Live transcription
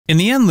In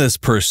the endless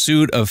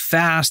pursuit of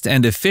fast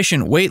and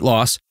efficient weight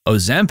loss,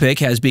 Ozempic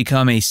has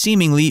become a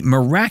seemingly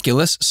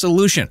miraculous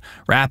solution,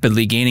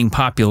 rapidly gaining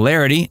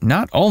popularity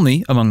not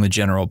only among the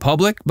general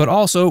public but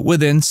also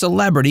within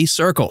celebrity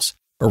circles.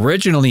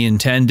 Originally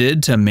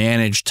intended to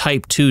manage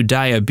type 2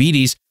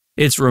 diabetes,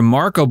 its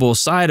remarkable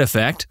side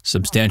effect,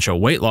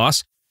 substantial weight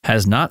loss,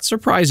 has not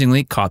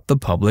surprisingly caught the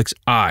public's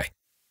eye.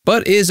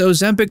 But is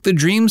Ozempic the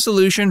dream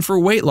solution for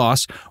weight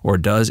loss, or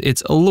does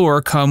its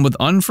allure come with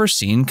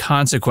unforeseen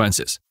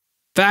consequences?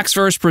 Facts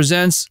First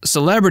presents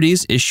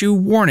celebrities issue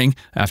warning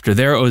after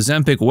their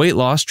Ozempic weight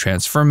loss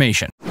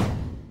transformation.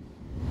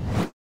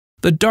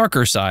 The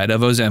darker side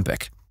of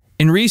Ozempic.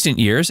 In recent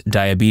years,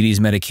 diabetes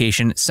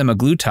medication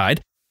semaglutide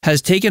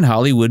has taken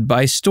Hollywood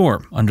by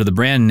storm under the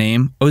brand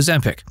name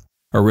Ozempic.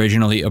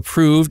 Originally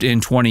approved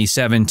in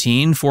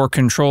 2017 for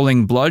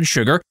controlling blood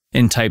sugar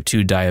in type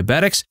 2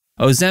 diabetics,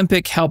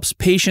 Ozempic helps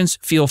patients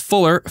feel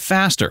fuller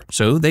faster,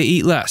 so they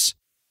eat less.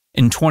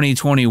 In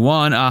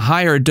 2021, a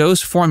higher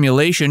dose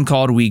formulation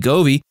called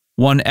Wegovy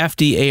won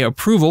FDA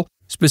approval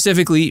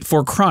specifically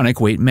for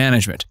chronic weight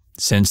management.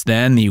 Since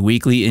then, the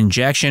weekly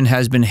injection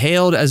has been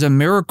hailed as a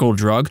miracle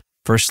drug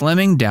for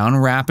slimming down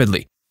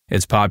rapidly.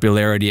 Its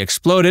popularity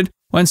exploded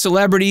when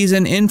celebrities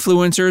and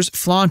influencers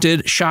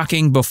flaunted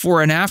shocking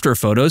before and after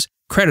photos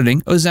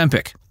crediting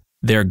Ozempic.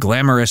 Their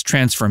glamorous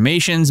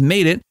transformations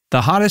made it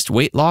the hottest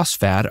weight loss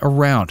fad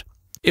around.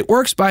 It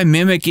works by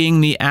mimicking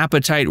the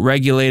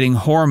appetite-regulating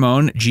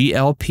hormone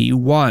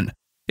GLP-1.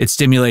 It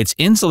stimulates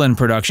insulin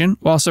production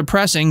while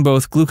suppressing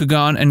both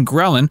glucagon and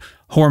ghrelin,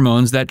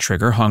 hormones that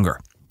trigger hunger.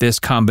 This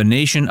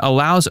combination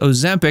allows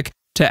Ozempic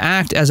to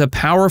act as a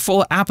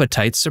powerful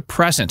appetite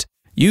suppressant.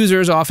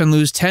 Users often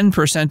lose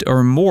 10%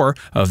 or more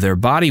of their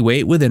body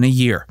weight within a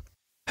year.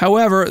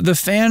 However, the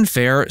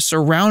fanfare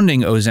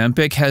surrounding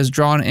Ozempic has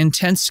drawn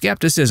intense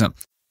skepticism.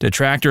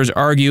 Detractors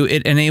argue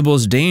it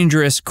enables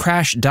dangerous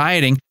crash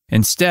dieting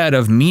instead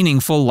of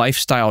meaningful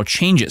lifestyle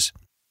changes.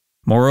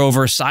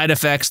 Moreover, side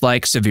effects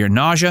like severe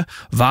nausea,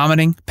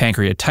 vomiting,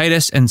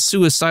 pancreatitis, and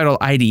suicidal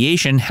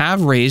ideation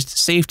have raised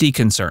safety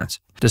concerns.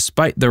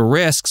 Despite the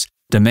risks,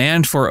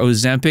 demand for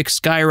Ozempic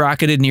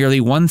skyrocketed nearly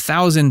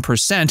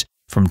 1,000%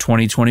 from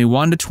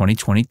 2021 to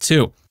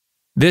 2022.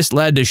 This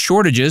led to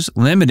shortages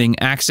limiting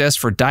access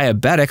for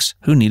diabetics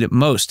who need it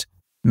most.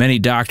 Many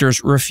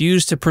doctors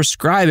refuse to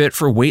prescribe it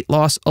for weight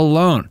loss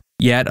alone.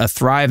 Yet a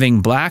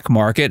thriving black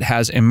market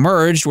has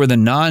emerged where the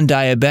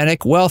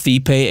non-diabetic wealthy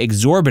pay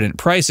exorbitant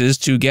prices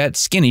to get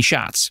skinny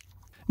shots.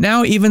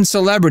 Now even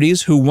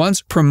celebrities who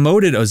once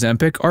promoted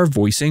Ozempic are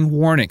voicing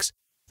warnings.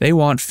 They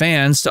want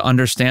fans to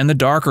understand the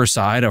darker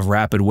side of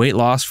rapid weight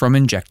loss from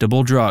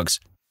injectable drugs.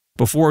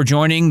 Before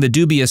joining the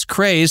dubious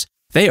craze,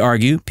 they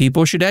argue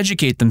people should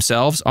educate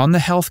themselves on the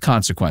health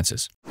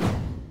consequences.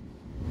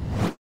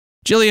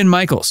 Jillian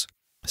Michaels.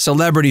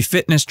 Celebrity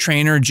fitness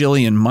trainer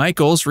Jillian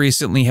Michaels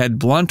recently had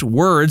blunt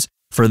words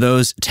for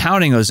those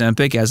touting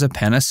Ozempic as a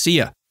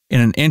panacea. In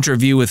an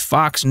interview with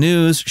Fox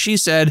News, she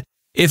said,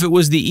 "If it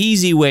was the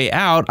easy way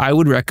out, I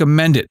would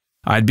recommend it.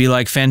 I'd be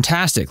like,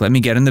 fantastic, let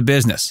me get in the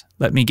business.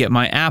 Let me get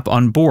my app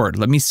on board.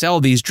 Let me sell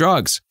these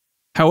drugs."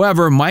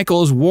 However,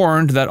 Michaels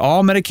warned that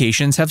all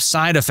medications have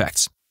side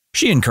effects.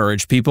 She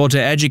encouraged people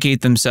to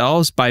educate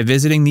themselves by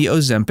visiting the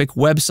Ozempic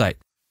website.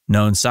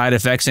 Known side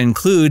effects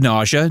include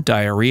nausea,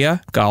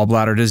 diarrhea,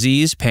 gallbladder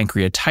disease,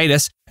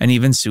 pancreatitis, and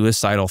even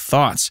suicidal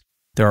thoughts.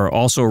 There are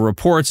also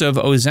reports of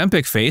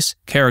Ozempic face,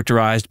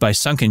 characterized by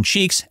sunken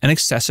cheeks and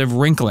excessive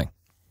wrinkling.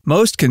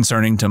 Most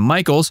concerning to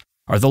Michaels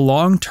are the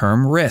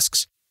long-term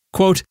risks.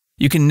 Quote,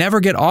 "You can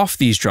never get off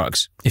these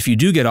drugs. If you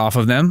do get off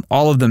of them,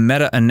 all of the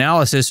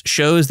meta-analysis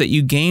shows that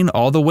you gain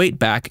all the weight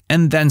back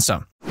and then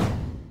some."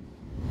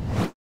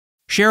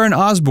 Sharon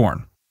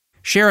Osbourne.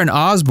 Sharon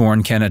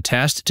Osbourne can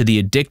attest to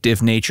the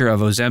addictive nature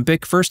of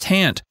Ozempic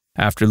firsthand.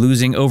 After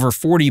losing over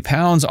 40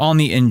 pounds on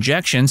the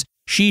injections,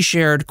 she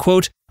shared,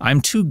 quote, "I'm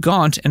too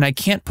gaunt and I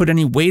can't put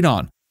any weight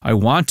on. I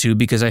want to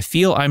because I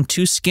feel I'm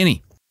too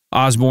skinny."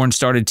 Osbourne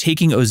started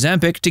taking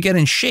Ozempic to get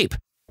in shape,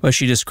 but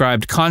she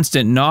described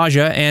constant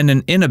nausea and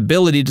an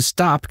inability to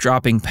stop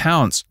dropping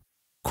pounds.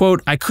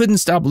 Quote, "I couldn't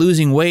stop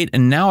losing weight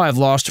and now I've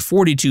lost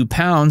 42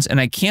 pounds and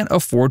I can't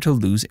afford to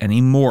lose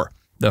any more."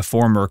 The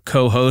former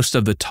co-host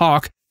of The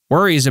Talk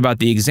worries about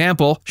the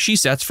example she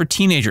sets for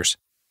teenagers.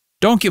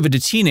 "Don't give it to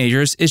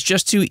teenagers, it's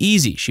just too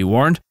easy," she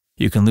warned.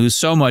 "You can lose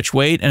so much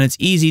weight and it's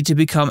easy to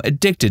become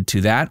addicted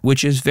to that,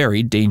 which is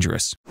very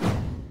dangerous."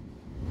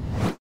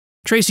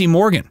 Tracy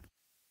Morgan.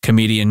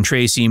 Comedian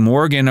Tracy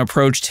Morgan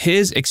approached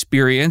his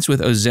experience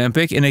with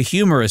Ozempic in a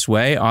humorous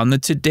way on the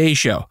Today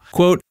Show.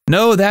 Quote,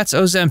 "No, that's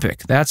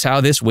Ozempic. That's how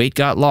this weight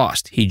got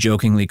lost." He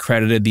jokingly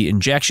credited the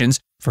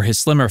injections for his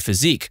slimmer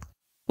physique.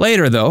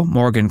 Later, though,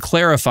 Morgan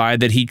clarified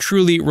that he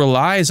truly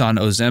relies on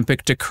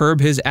Ozempic to curb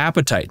his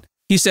appetite.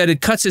 He said it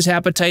cuts his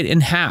appetite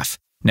in half.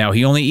 Now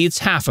he only eats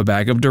half a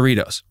bag of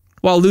Doritos.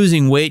 While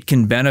losing weight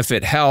can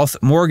benefit health,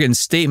 Morgan's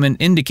statement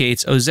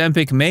indicates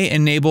Ozempic may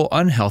enable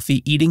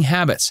unhealthy eating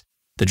habits.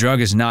 The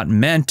drug is not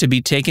meant to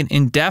be taken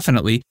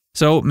indefinitely,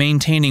 so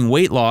maintaining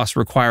weight loss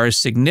requires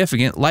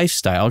significant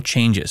lifestyle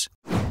changes.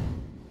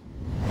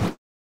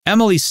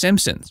 Emily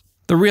Simpson.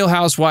 The Real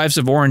Housewives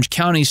of Orange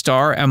County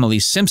star Emily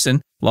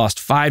Simpson lost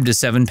 5 to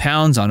 7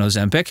 pounds on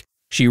Ozempic.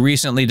 She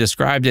recently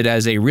described it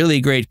as a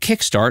really great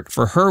kickstart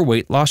for her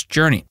weight loss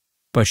journey,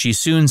 but she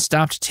soon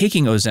stopped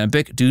taking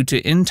Ozempic due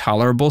to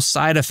intolerable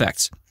side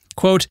effects.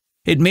 Quote,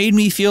 "It made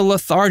me feel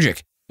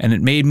lethargic, and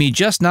it made me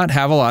just not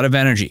have a lot of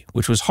energy,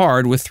 which was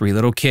hard with 3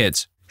 little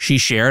kids," she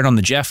shared on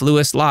the Jeff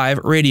Lewis Live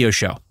radio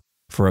show.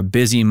 For a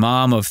busy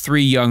mom of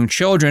 3 young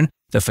children,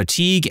 the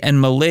fatigue and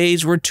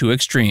malaise were too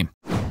extreme.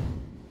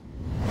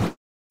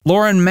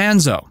 Lauren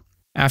Manzo.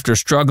 After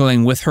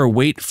struggling with her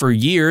weight for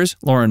years,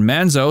 Lauren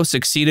Manzo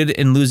succeeded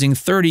in losing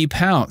 30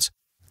 pounds.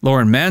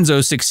 Lauren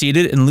Manzo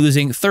succeeded in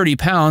losing 30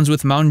 pounds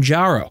with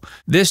Manjaro.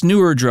 This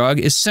newer drug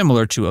is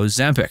similar to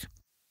Ozempic.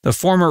 The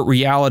former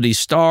reality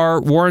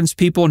star warns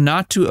people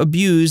not to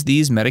abuse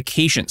these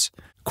medications.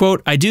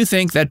 Quote, "I do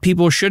think that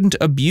people shouldn't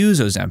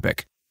abuse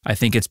Ozempic. I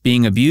think it's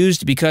being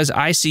abused because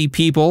I see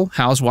people,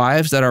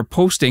 housewives, that are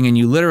posting and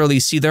you literally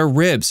see their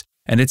ribs,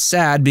 and it's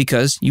sad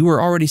because you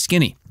were already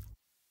skinny."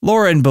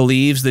 Lauren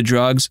believes the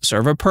drugs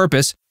serve a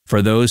purpose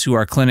for those who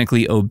are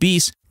clinically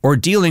obese or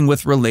dealing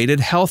with related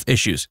health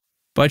issues,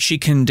 but she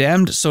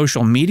condemned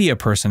social media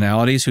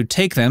personalities who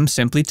take them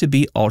simply to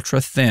be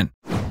ultra-thin.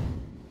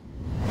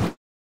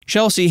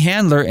 Chelsea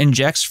Handler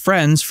injects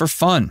friends for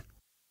fun.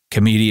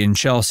 Comedian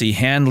Chelsea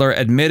Handler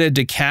admitted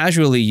to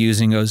casually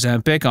using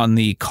Ozempic on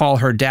the Call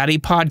Her Daddy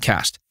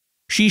podcast.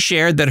 She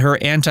shared that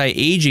her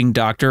anti-aging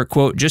doctor,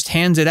 quote, "just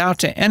hands it out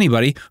to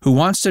anybody who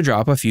wants to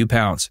drop a few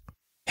pounds."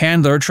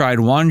 Handler tried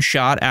one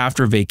shot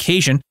after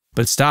vacation,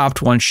 but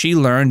stopped once she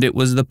learned it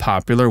was the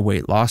popular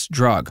weight loss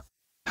drug.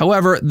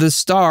 However, the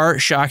star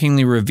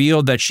shockingly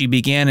revealed that she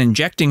began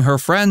injecting her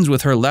friends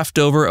with her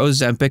leftover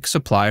Ozempic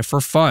supply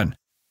for fun.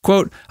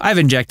 Quote, "I've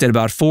injected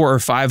about 4 or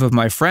 5 of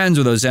my friends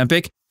with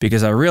Ozempic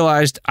because I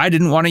realized I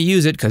didn't want to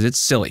use it because it's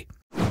silly."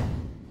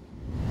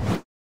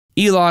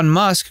 Elon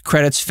Musk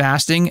credits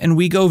fasting and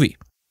Wegovy.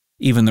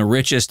 Even the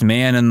richest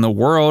man in the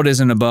world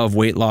isn't above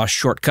weight loss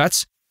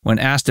shortcuts. When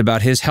asked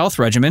about his health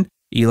regimen,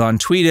 Elon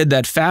tweeted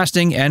that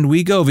fasting and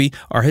Wegovy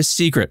are his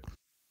secret.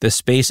 The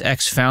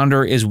SpaceX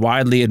founder is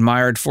widely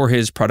admired for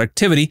his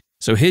productivity,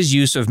 so his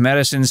use of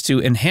medicines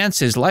to enhance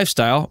his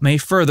lifestyle may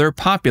further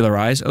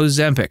popularize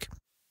Ozempic.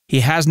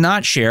 He has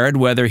not shared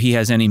whether he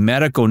has any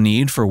medical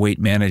need for weight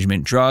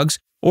management drugs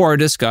or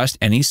discussed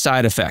any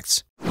side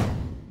effects.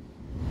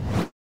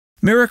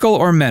 Miracle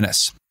or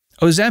menace?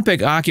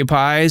 Ozempic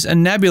occupies a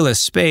nebulous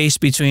space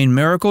between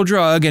miracle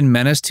drug and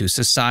menace to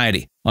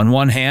society. On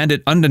one hand,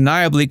 it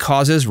undeniably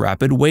causes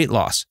rapid weight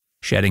loss.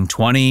 Shedding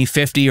 20,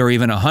 50, or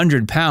even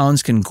 100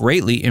 pounds can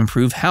greatly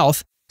improve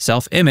health,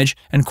 self-image,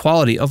 and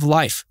quality of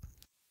life.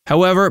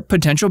 However,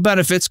 potential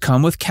benefits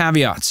come with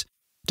caveats.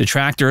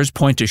 Detractors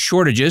point to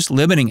shortages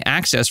limiting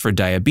access for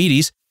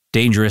diabetes,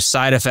 dangerous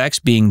side effects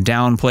being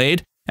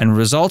downplayed, and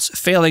results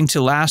failing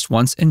to last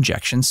once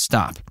injections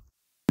stop.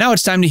 Now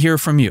it's time to hear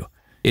from you.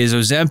 Is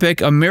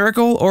Ozempic a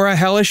miracle or a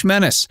hellish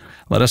menace?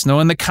 Let us know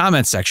in the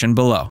comments section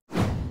below.